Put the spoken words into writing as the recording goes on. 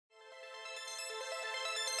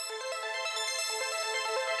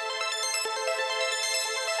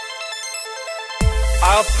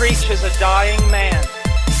I'll preach as a dying man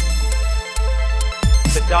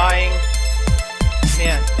to dying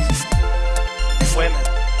men, women,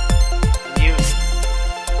 and youth.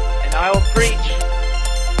 And I will preach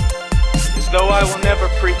as though I will never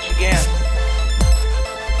preach again.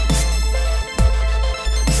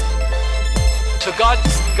 So God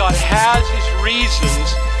has His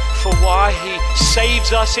reasons for why He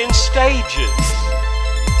saves us in stages,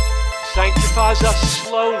 sanctifies us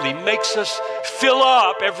slowly, makes us fill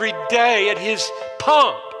up every day at His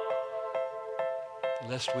pump,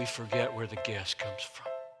 lest we forget where the gas comes from.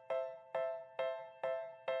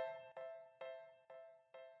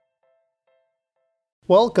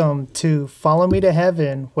 Welcome to Follow Me to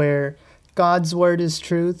Heaven, where God's Word is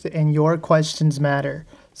truth and your questions matter.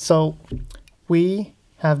 So, we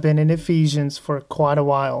have been in Ephesians for quite a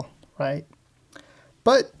while, right?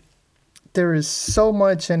 But there is so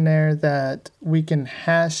much in there that we can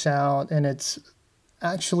hash out, and it's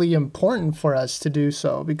actually important for us to do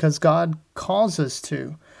so because God calls us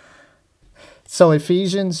to. So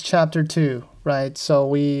Ephesians chapter 2, right? So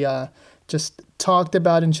we just talked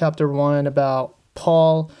about in chapter 1 about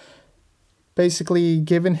Paul basically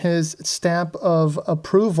giving his stamp of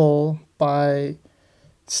approval by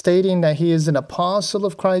stating that he is an apostle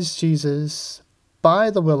of Christ Jesus by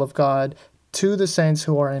the will of God to the saints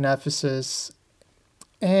who are in Ephesus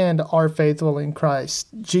and are faithful in Christ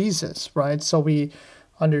Jesus, right? So we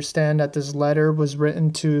understand that this letter was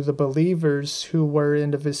written to the believers who were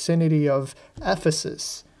in the vicinity of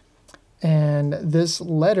Ephesus. And this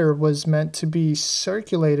letter was meant to be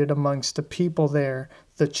circulated amongst the people there,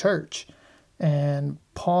 the church. And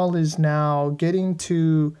Paul is now getting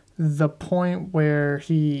to the point where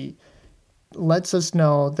he lets us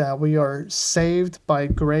know that we are saved by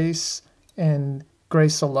grace and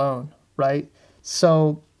grace alone, right?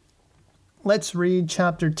 So let's read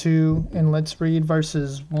chapter 2 and let's read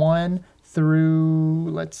verses 1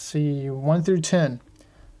 through 10.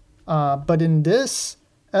 But in this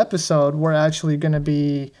episode, we're actually going to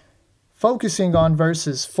be focusing on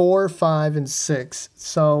verses 4, 5, and 6.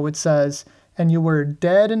 So it says, "And you were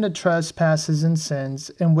dead in the trespasses and sins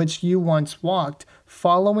in which you once walked,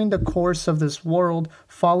 following the course of this world,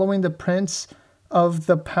 following the prince of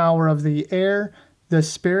the power of the air, the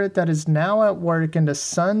spirit that is now at work in the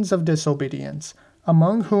sons of disobedience,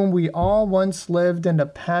 among whom we all once lived in the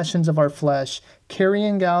passions of our flesh,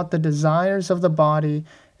 carrying out the desires of the body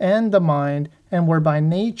and the mind, and were by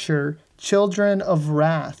nature children of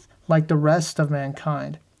wrath, like the rest of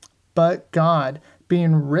mankind. But God,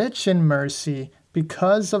 being rich in mercy,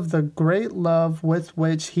 because of the great love with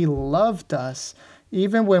which He loved us,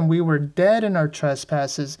 even when we were dead in our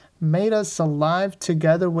trespasses, made us alive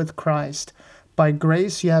together with Christ. By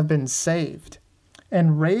grace you have been saved,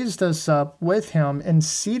 and raised us up with Him, and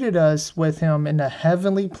seated us with Him in the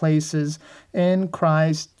heavenly places in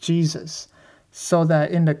Christ Jesus, so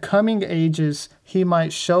that in the coming ages He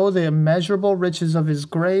might show the immeasurable riches of His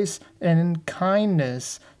grace and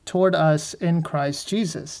kindness toward us in Christ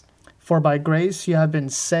Jesus. For by grace you have been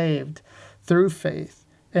saved through faith.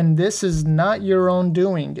 And this is not your own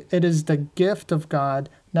doing. It is the gift of God,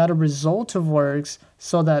 not a result of works,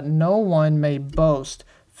 so that no one may boast.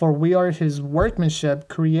 For we are His workmanship,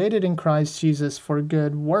 created in Christ Jesus for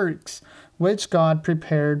good works, which God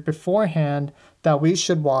prepared beforehand that we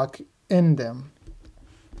should walk in them."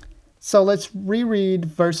 So let's reread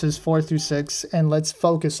verses 4 through 6 and let's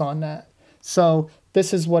focus on that. So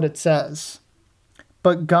this is what it says.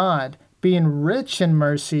 "But God, being rich in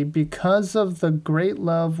mercy, because of the great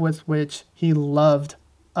love with which He loved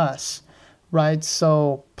us." Right?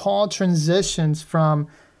 So Paul transitions from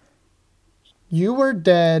you were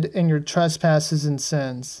dead in your trespasses and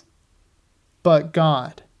sins, but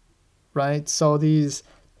God, right? So these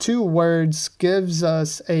two words gives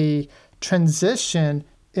us a transition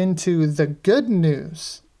into the good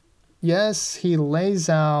news. Yes, he lays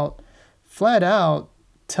out, flat out,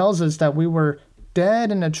 tells us that we were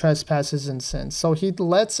dead in the trespasses and sins. So he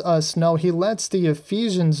lets us know, he lets the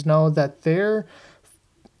Ephesians know that their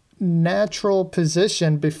natural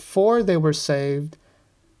position before they were saved,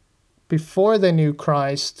 before they knew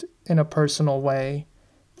Christ in a personal way,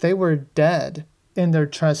 they were dead in their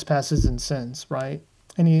trespasses and sins, right?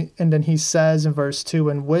 And then he says in verse 2,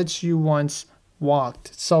 "in which you once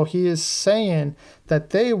walked." So he is saying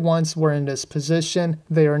that they once were in this position,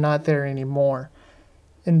 they are not there anymore.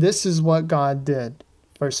 And this is what God did.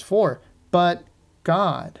 Verse 4, "But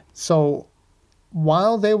God." So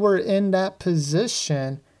while they were in that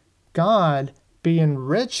position, God, being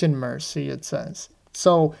rich in mercy, it says.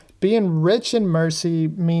 So being rich in mercy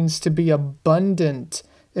means to be abundant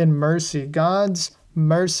in mercy. God's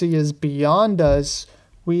mercy is beyond us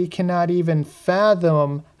we cannot even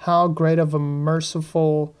fathom how great of a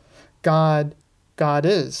merciful God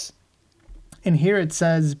is. And here it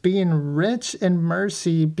says, being rich in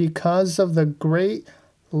mercy because of the great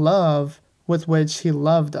love with which he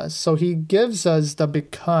loved us. So he gives us the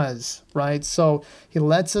because, right? So he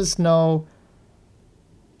lets us know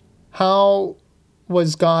how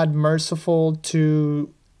was God merciful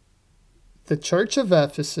to the church of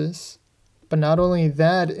Ephesus, but not only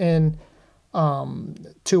that,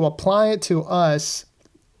 to apply it to us,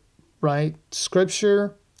 right?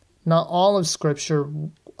 Scripture, not all of Scripture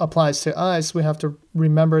applies to us. We have to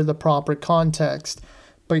remember the proper context.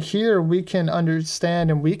 But here we can understand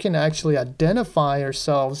and we can actually identify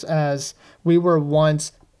ourselves as we were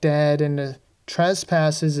once dead in the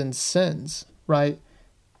trespasses and sins, right?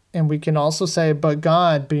 And we can also say, but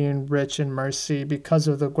God, being rich in mercy because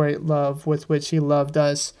of the great love with which he loved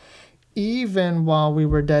us, even while we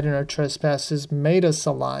were dead in our trespasses, made us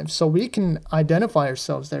alive. So we can identify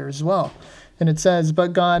ourselves there as well. And it says,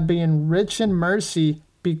 but God, being rich in mercy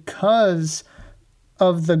because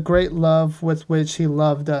of the great love with which he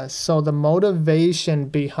loved us. So the motivation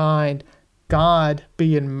behind God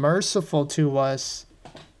being merciful to us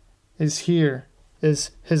is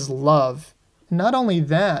his love. Not only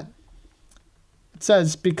that, it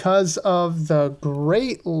says, because of the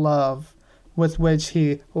great love with which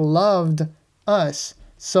he loved us.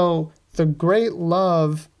 So the great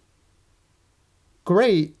love,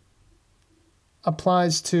 great,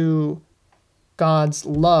 applies to God's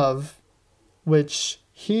love, which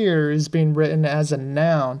here is being written as a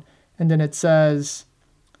noun. And then it says,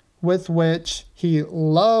 with which he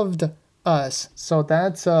loved us. So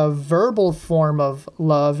that's a verbal form of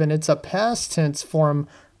love, and it's a past tense form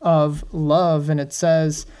of love. And it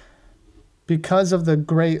says, because of the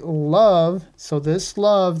great love, so this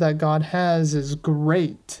love that God has is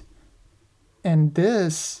great. And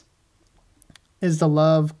this is the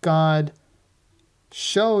love God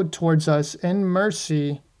showed towards us in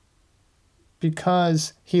mercy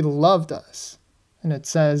because he loved us. And it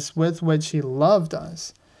says, with which he loved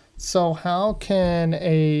us. So how can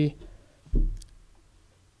a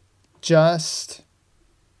just,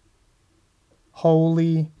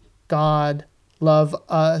 holy God love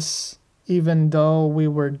us even though we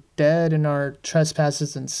were dead in our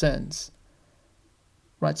trespasses and sins?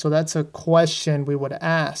 Right, so that's a question we would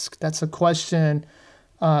ask. That's a question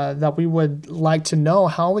that we would like to know.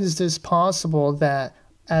 How is this possible that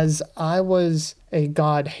as I was a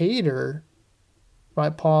God hater,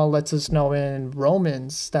 right, Paul lets us know in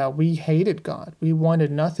Romans that we hated God. We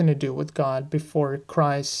wanted nothing to do with God before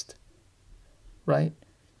Christ, right?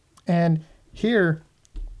 And here,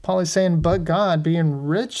 Paul is saying, but God, being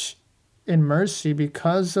rich in mercy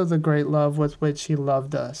because of the great love with which he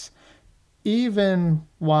loved us, even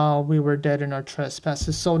while we were dead in our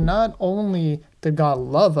trespasses. So not only did God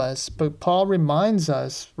love us, but Paul reminds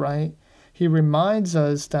us, right? He reminds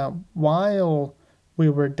us that while we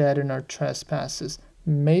were dead in our trespasses,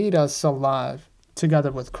 made us alive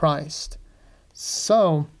together with Christ.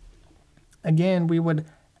 So, again, we would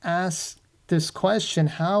ask this question,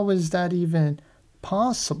 how is that even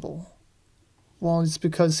possible? Well, it's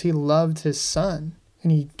because he loved his son,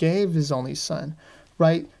 and he gave his only son,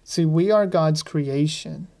 right? See, we are God's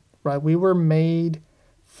creation, right? We were made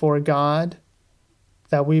for God,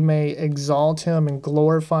 that we may exalt him and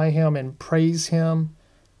glorify him and praise him,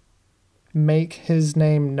 make his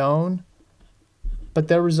name known. But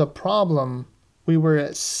there was a problem. We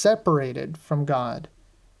were separated from God.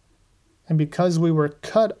 And because we were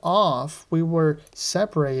cut off, we were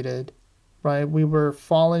separated, right? We were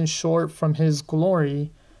fallen short from his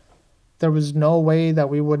glory. There was no way that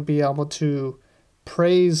we would be able to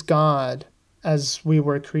praise God as we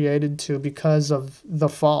were created to because of the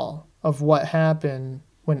fall, of what happened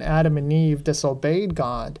when Adam and Eve disobeyed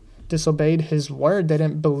God, disobeyed his word. They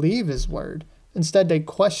didn't believe his word. Instead, they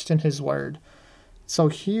questioned his word. So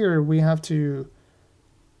here we have to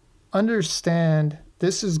understand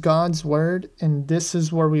this is God's word, and this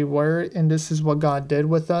is where we were, and this is what God did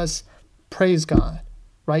with us. Praise God,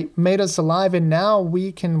 right? Made us alive, and now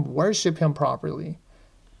we can worship him properly.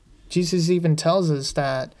 Jesus even tells us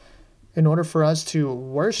that in order for us to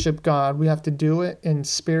worship God, we have to do it in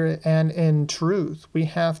spirit and in truth. We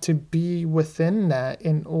have to be within that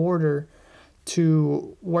in order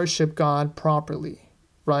to worship God properly,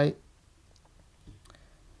 right?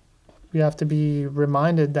 We have to be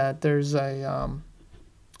reminded that there's a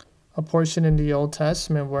portion in the Old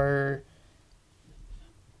Testament where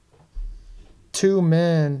two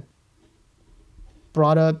men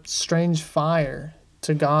brought up strange fire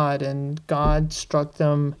to God, and God struck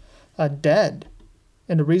them dead.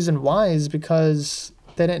 And the reason why is because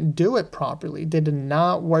They didn't do it properly. They did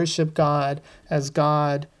not worship God as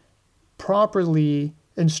God properly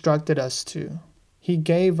instructed us to. He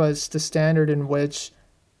gave us the standard in which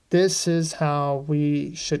this is how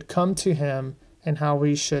we should come to him and how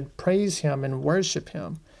we should praise him and worship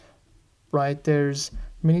him. Right? There's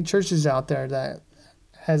many churches out there that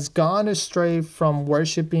has gone astray from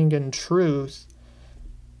worshiping in truth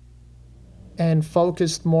and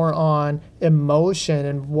focused more on emotion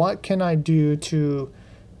and what can I do to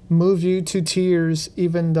move you to tears,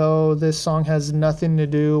 even though this song has nothing to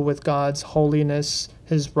do with God's holiness,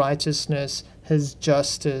 his righteousness, his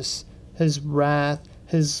justice, his wrath,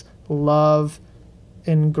 his love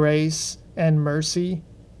and grace and mercy.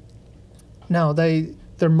 No,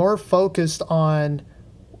 they're more focused on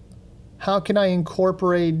how can I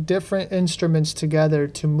incorporate different instruments together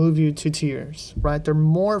to move you to tears, right? They're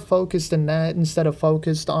more focused in that instead of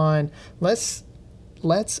focused on let's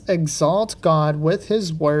exalt God with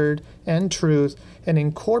his word and truth and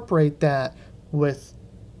incorporate that with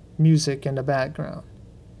music in the background.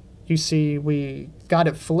 You see, we got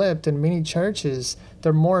it flipped in many churches.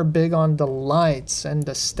 They're more big on the lights and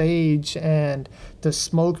the stage and the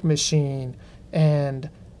smoke machine and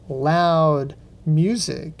loud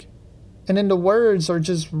music. And then the words are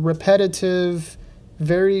just repetitive,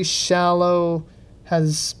 very shallow,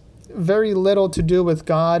 has very little to do with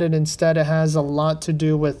God, and instead it has a lot to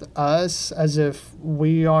do with us, as if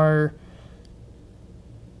we are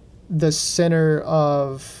the center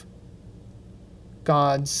of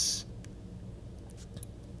God's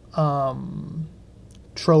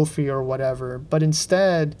trophy or whatever. But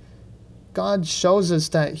instead, God shows us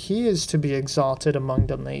that he is to be exalted among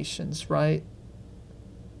the nations, right?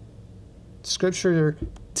 Scripture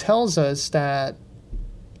tells us that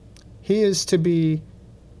he is to be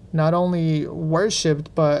not only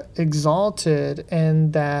worshipped but exalted,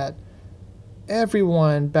 and that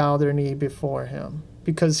everyone bow their knee before him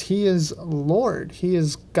because he is Lord, he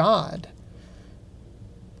is God.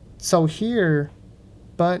 So here,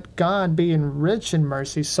 but God being rich in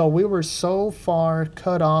mercy, so we were so far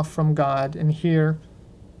cut off from God, and here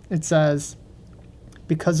it says,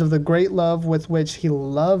 because of the great love with which he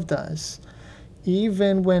loved us,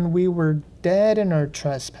 even when we were dead in our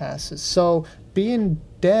trespasses. So being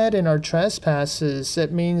dead in our trespasses,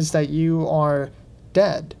 it means that you are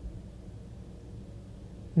dead.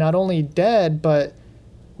 Not only dead, but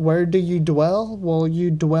where do you dwell? Well, you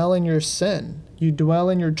dwell in your sin. You dwell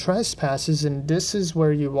in your trespasses, and this is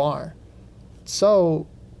where you are. So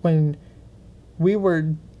when we were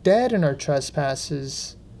dead in our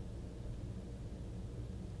trespasses,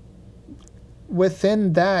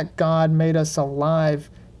 within that, God made us alive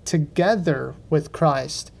together with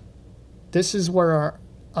Christ. This is where our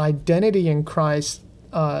identity in Christ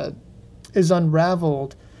is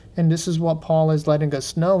unraveled, and this is what Paul is letting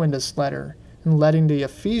us know in this letter, and letting the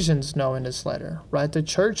Ephesians know in this letter, right? The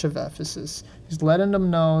church of Ephesus. He's letting them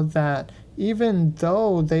know that even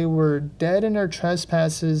though they were dead in their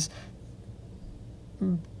trespasses,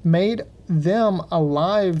 made them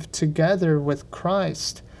alive together with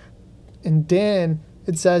Christ. And then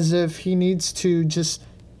it's as if he needs to just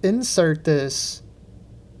insert this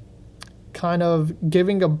kind of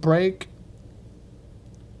giving a break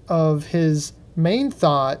of his main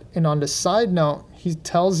thought, and on the side note he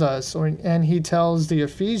tells us, and he tells the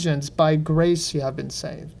Ephesians, by grace you have been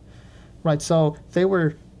saved, right? So they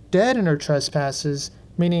were dead in their trespasses,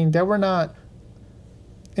 meaning they were not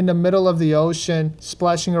in the middle of the ocean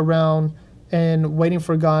splashing around and waiting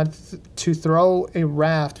for God to throw a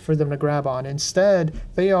raft for them to grab on. Instead,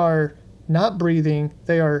 they are not breathing,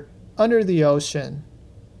 they are under the ocean.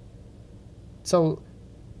 So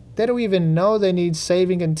they don't even know they need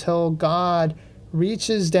saving until God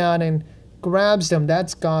reaches down and grabs them.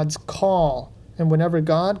 That's God's call. And whenever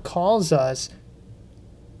God calls us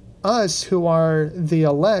who are the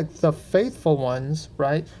elect, the faithful ones,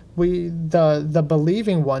 right? The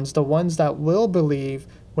believing ones, the ones that will believe,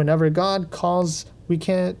 whenever God calls, we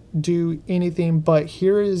can't do anything but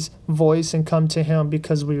hear his voice and come to him,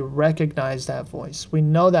 because we recognize that voice. We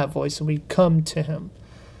know that voice and we come to him.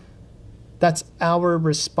 That's our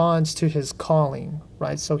response to his calling,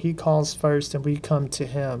 right? So he calls first and we come to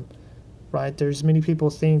him, right? There's many people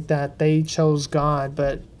think that they chose God,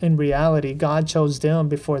 but in reality, God chose them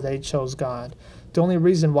before they chose God. The only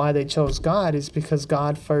reason why they chose God is because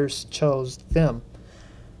God first chose them.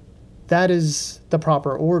 That is the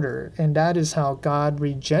proper order, and that is how God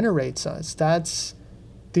regenerates us. That's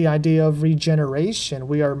the idea of regeneration.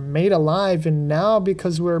 We are made alive, and now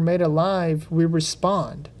because we're made alive, we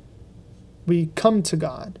respond. We come to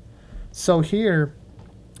God. So here,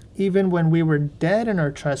 even when we were dead in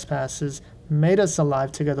our trespasses, made us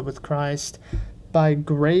alive together with Christ. By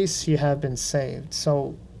grace you have been saved.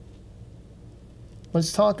 So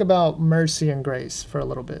let's talk about mercy and grace for a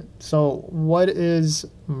little bit. So what is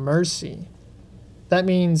mercy? That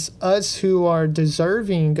means us who are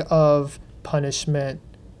deserving of punishment,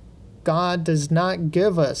 God does not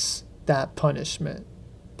give us that punishment.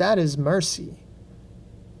 That is mercy.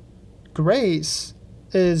 Grace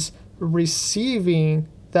is receiving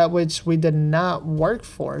that which we did not work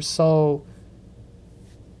for. So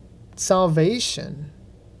salvation,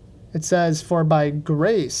 it says, for by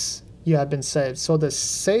grace you have been saved. So the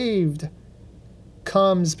saved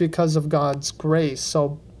comes because of God's grace.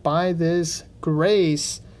 So by this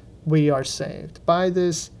grace we are saved. By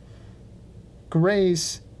this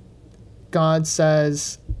grace, God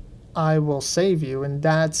says, I will save you, and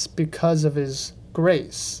that's because of his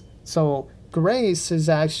grace. So grace is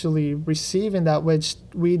actually receiving that which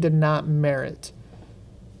we did not merit,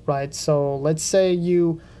 right? So let's say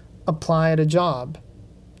you apply at a job,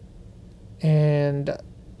 and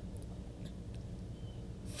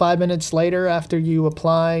 5 minutes later after you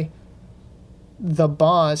apply, the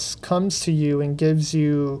boss comes to you and gives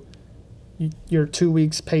you your 2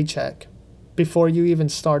 weeks paycheck before you even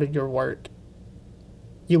started your work.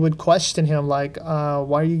 You would question him like,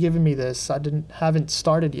 why are you giving me this? I haven't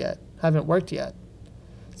started yet, haven't worked yet.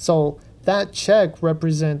 So that check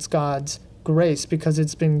represents God's grace because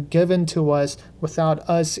it's been given to us without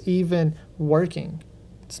us even working.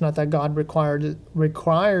 It's not that God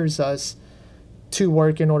requires us to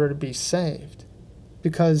work in order to be saved,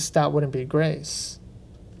 because that wouldn't be grace,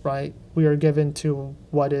 right? We are given to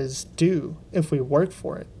what is due if we work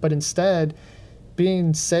for it. But instead,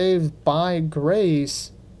 being saved by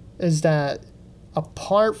grace is that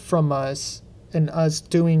apart from us and us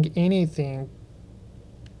doing anything,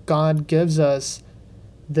 God gives us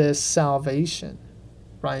this salvation,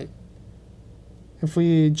 right? If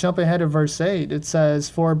we jump ahead to verse 8, it says,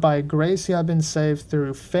 for by grace you have been saved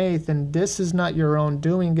through faith, and this is not your own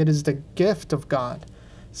doing, it is the gift of God.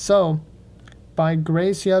 So, by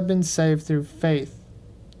grace you have been saved through faith.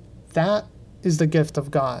 That is the gift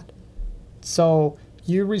of God. So,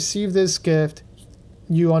 you receive this gift,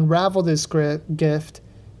 you unravel this gift,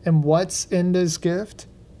 and what's in this gift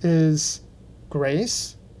is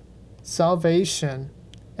grace, salvation,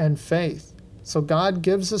 and faith. So God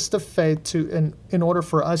gives us the faith in order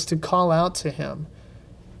for us to call out to him,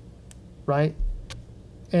 right?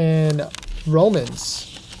 In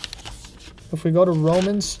Romans, if we go to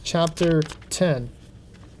Romans chapter 10,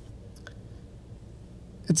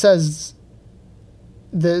 it says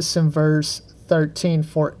this in verse 13,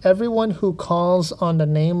 for everyone who calls on the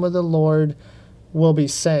name of the Lord will be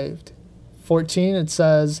saved. 14, it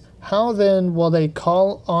says, how then will they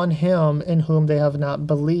call on him in whom they have not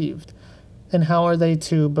believed? And how are they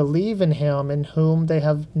to believe in him in whom they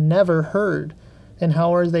have never heard? And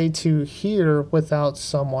how are they to hear without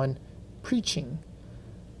someone preaching?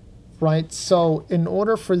 Right? So in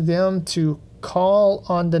order for them to call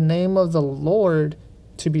on the name of the Lord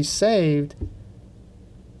to be saved,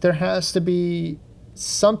 there has to be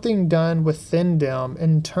something done within them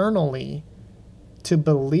internally to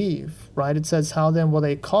believe, right? It says, how then will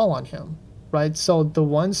they call on him, right? So the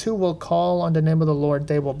ones who will call on the name of the Lord,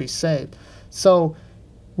 they will be saved. So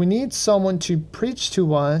we need someone to preach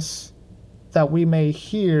to us that we may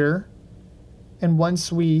hear. And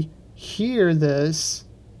once we hear this,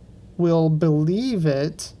 we'll believe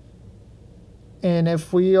it. And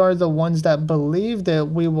if we are the ones that believed it,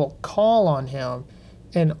 we will call on him.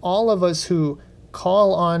 And all of us who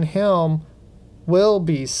call on him will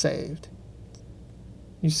be saved.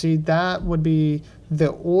 You see, that would be the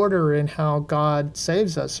order in how God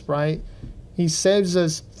saves us, right? He saves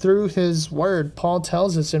us through his word. Paul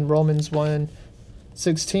tells us in Romans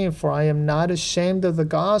 1:16, for I am not ashamed of the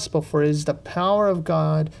gospel, for it is the power of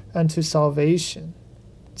God unto salvation.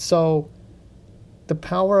 So the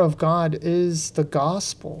power of God is the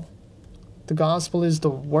gospel. The gospel is the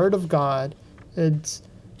word of God. It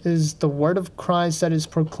is the word of Christ that is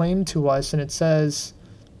proclaimed to us. And it says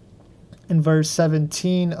in verse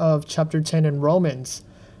 17 of chapter 10 in Romans,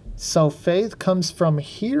 so faith comes from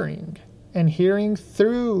hearing, and hearing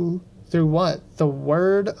through what? The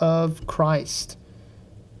word of Christ.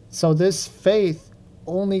 So this faith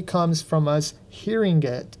only comes from us hearing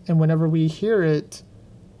it. And whenever we hear it,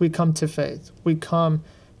 we come to faith. We come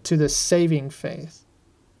to the saving faith.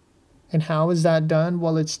 And how is that done?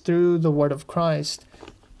 Well, it's through the word of Christ.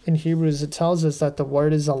 In Hebrews, it tells us that the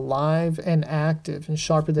word is alive and active and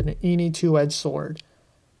sharper than any two-edged sword,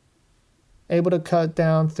 able to cut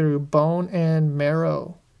down through bone and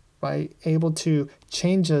marrow, right? Able to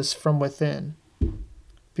change us from within.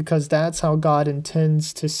 because that's how God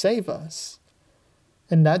intends to save us.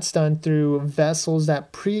 And that's done through vessels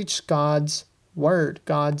that preach God's word,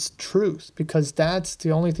 God's truth, because that's the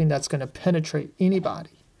only thing that's going to penetrate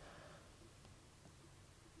anybody.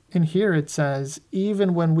 And here it says,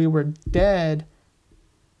 even when we were dead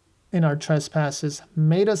in our trespasses,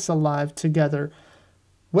 made us alive together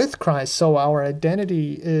with Christ. So our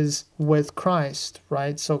identity is with Christ,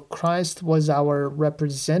 right? So Christ was our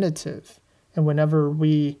representative. And whenever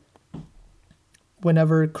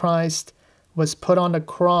Christ was put on the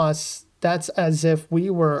cross, that's as if we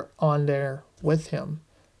were on there with him,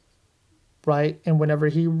 right? And whenever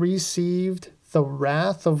he received the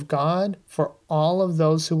wrath of God for all of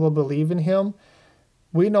those who will believe in him,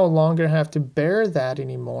 we no longer have to bear that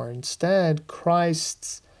anymore. Instead,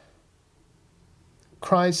 Christ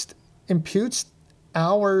imputes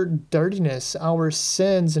our dirtiness, our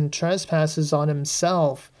sins and trespasses on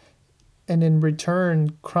himself. And in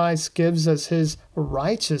return, Christ gives us his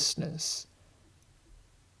righteousness.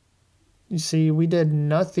 You see, we did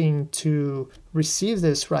nothing to receive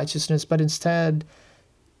this righteousness, but instead,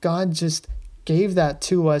 God just gave that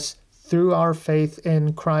to us through our faith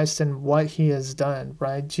in Christ and what he has done,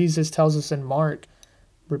 right? Jesus tells us in Mark,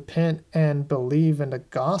 repent and believe in the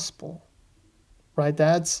gospel, right?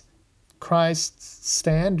 That's Christ's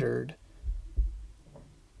standard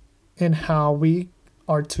in how we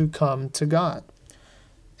are to come to God.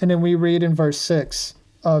 And then we read in verse 6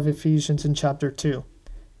 of Ephesians in chapter 2,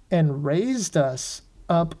 and raised us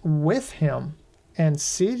up with him and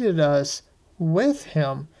seated us with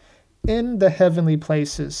him in the heavenly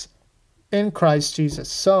places in Christ Jesus.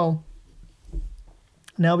 So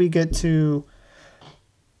now we get to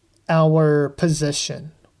our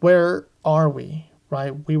position. Where are we,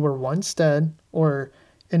 right? We were once dead, or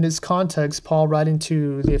in this context, Paul writing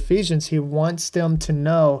to the Ephesians, he wants them to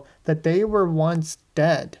know that they were once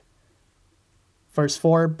dead. Verse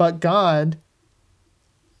 4, but God,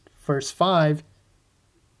 verse 5,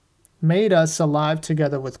 made us alive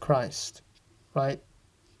together with Christ, right?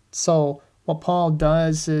 So what Paul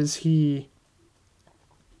does is he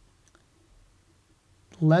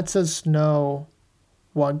lets us know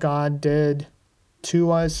what God did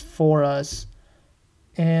to us, for us,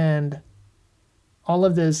 and all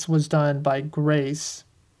of this was done by grace.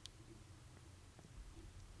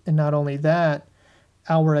 And not only that,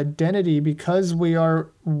 our identity, because we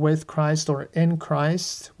are with Christ or in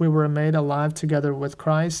Christ, we were made alive together with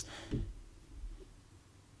Christ.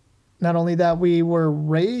 Not only that, we were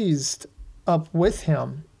raised up with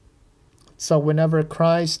him. So whenever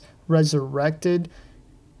Christ resurrected,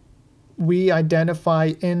 we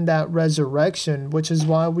identify in that resurrection, which is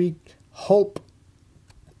why we hope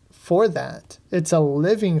for that. It's a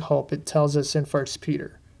living hope, it tells us in 1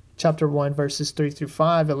 Peter chapter 1, verses 3 through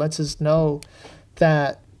 5. It lets us know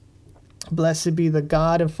that blessed be the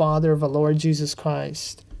God and Father of our Lord Jesus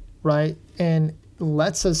Christ, right? And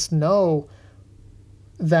lets us know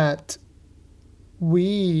that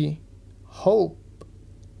we hope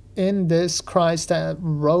in this Christ that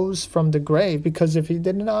rose from the grave, because if he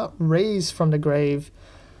did not raise from the grave,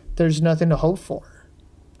 there's nothing to hope for.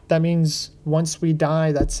 That means once we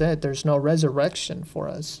die, that's it. There's no resurrection for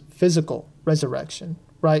us, physical resurrection,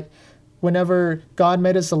 right? Whenever God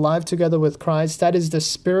made us alive together with Christ, that is the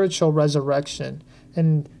spiritual resurrection.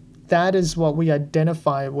 And that is what we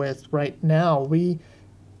identify with right now. We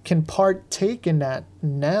can partake in that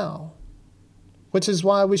now, which is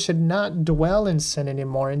why we should not dwell in sin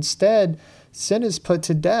anymore. Instead, sin is put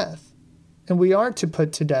to death, and we are to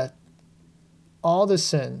put to death all the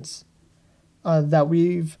sins that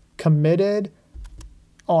we've committed,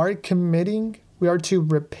 are committing. We are to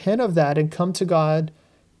repent of that and come to God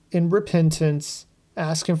in repentance,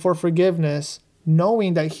 asking for forgiveness,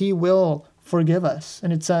 knowing that he will forgive us.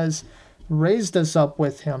 And it says, raised us up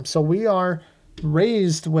with him. So we are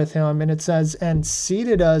raised with him, and it says, and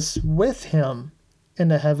seated us with him in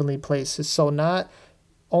the heavenly places. So not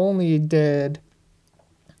only did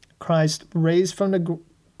Christ raise from the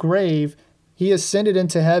grave, he ascended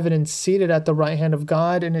into heaven and seated at the right hand of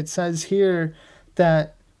God. And it says here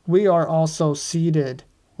that we are also seated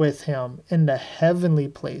with him in the heavenly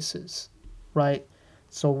places, right?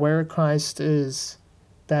 So where Christ is,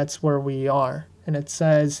 that's where we are. And it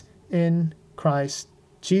says in Christ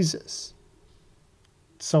Jesus.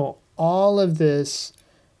 So all of this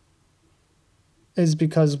is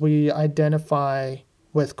because we identify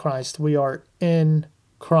with Christ. We are in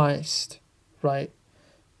Christ, right?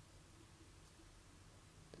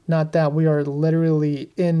 Not that we are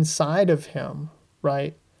literally inside of him,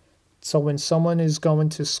 right? So when someone is going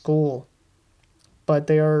to school, but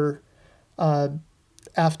they are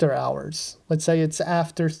after hours. Let's say it's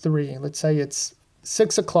after 3. Let's say it's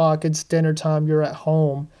 6 o'clock, it's dinner time, you're at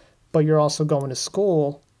home, but you're also going to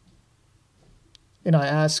school. And I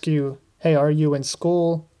ask you, hey, are you in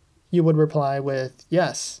school? You would reply with,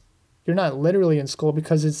 yes. You're not literally in school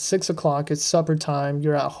because it's 6 o'clock, it's supper time,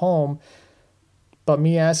 you're at home. But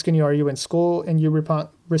me asking you, are you in school? And you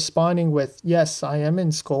responding with, yes, I am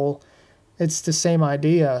in school. It's the same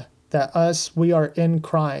idea that we are in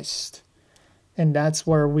Christ. And that's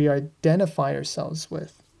where we identify ourselves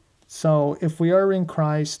with. So if we are in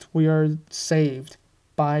Christ, we are saved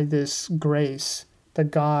by this grace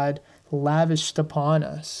that God lavished upon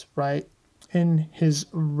us, right? In his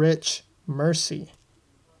rich mercy.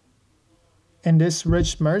 And this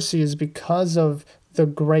rich mercy is because of the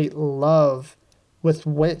great love with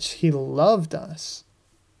which he loved us.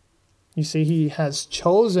 You see, he has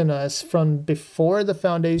chosen us from before the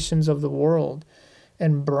foundations of the world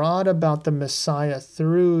and brought about the Messiah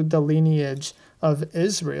through the lineage of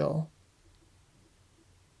Israel.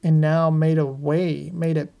 And now made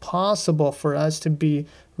it possible for us to be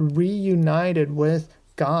reunited with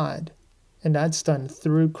God. And that's done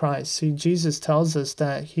through Christ. See, Jesus tells us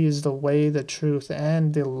that he is the way, the truth,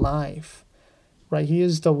 and the life. Right? He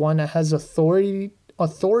is the one that has authority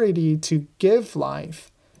to give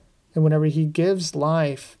life. And whenever he gives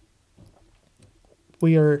life,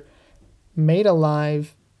 we are made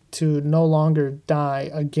alive to no longer die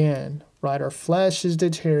again. Right? Our flesh is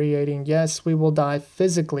deteriorating. Yes, we will die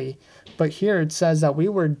physically. But here it says that we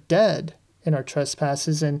were dead in our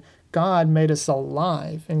trespasses and God made us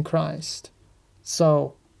alive in Christ.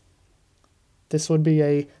 So this would be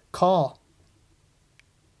a call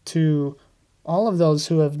to all of those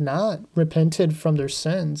who have not repented from their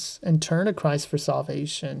sins and turned to Christ for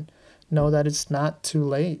salvation. Know that it's not too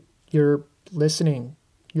late. You're listening.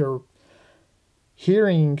 You're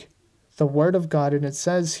hearing the word of God, and it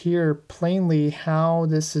says here plainly how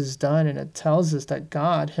this is done, and it tells us that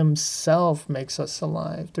God himself makes us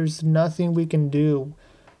alive. There's nothing we can do.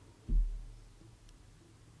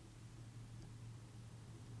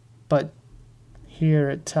 But here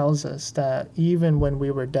it tells us that even when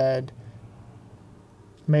we were dead,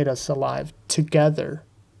 made us alive together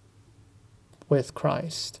with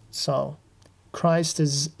Christ. So Christ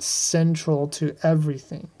is central to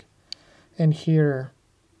everything. And here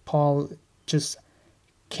Paul just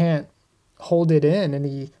can't hold it in, and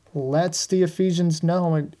he lets the Ephesians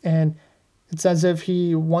know, and it's as if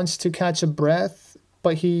he wants to catch a breath,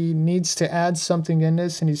 but he needs to add something in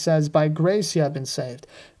this, and he says, by grace you have been saved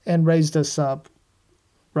and raised us up,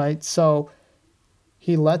 right? So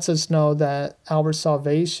he lets us know that our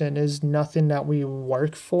salvation is nothing that we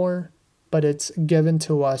work for, but it's given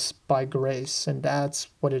to us by grace, and that's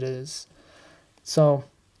what it is. So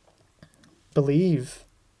believe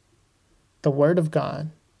the word of God,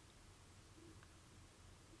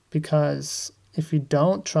 because if you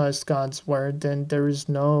don't trust God's word, then there is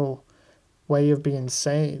no way of being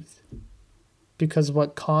saved. Because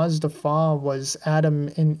what caused the fall was Adam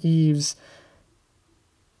and Eve's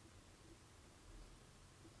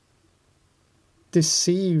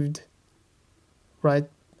deceived, right?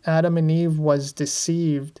 Adam and Eve was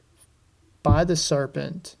deceived by the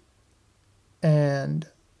serpent and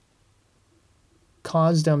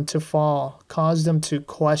caused them to fall, caused them to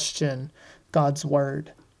question God's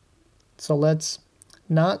word. So let's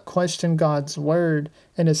not question God's word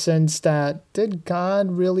in a sense that, did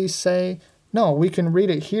God really say? No, we can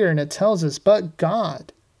read it here and it tells us, but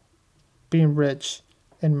God being rich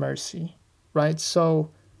in mercy, right?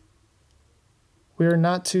 So we're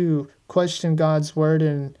not to question God's word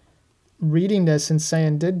and reading this and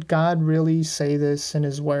saying, did God really say this in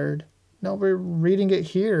his word? No, we're reading it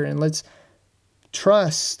here, and let's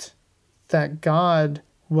trust that God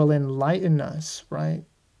will enlighten us, right?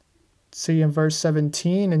 See, in verse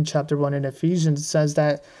 17 in chapter 1 in Ephesians, it says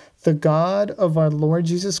that the God of our Lord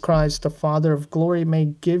Jesus Christ, the Father of glory, may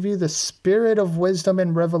give you the spirit of wisdom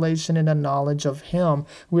and revelation in the knowledge of him.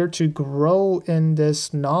 We're to grow in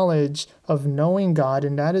this knowledge of knowing God,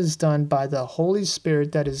 and that is done by the Holy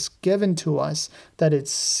Spirit that is given to us, that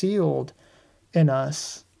it's sealed in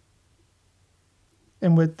us.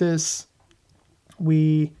 And with this,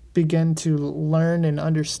 we begin to learn and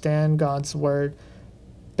understand God's word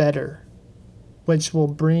better, which will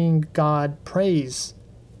bring God praise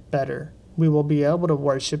better. We will be able to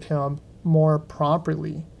worship him more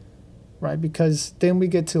properly, right? Because then we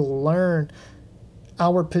get to learn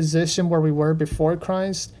our position where we were before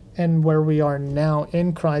Christ and where we are now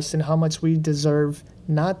in Christ, and how much we deserve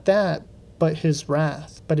not that, but his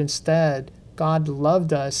wrath. But instead, God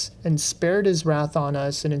loved us and spared his wrath on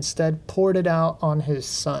us and instead poured it out on his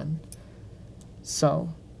son.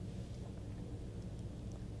 So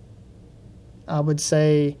I would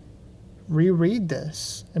say reread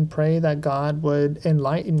this and pray that God would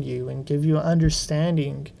enlighten you and give you an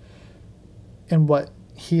understanding in what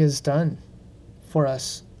He has done for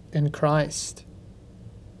us in Christ.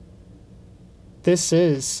 This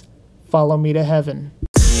is Follow Me to Heaven.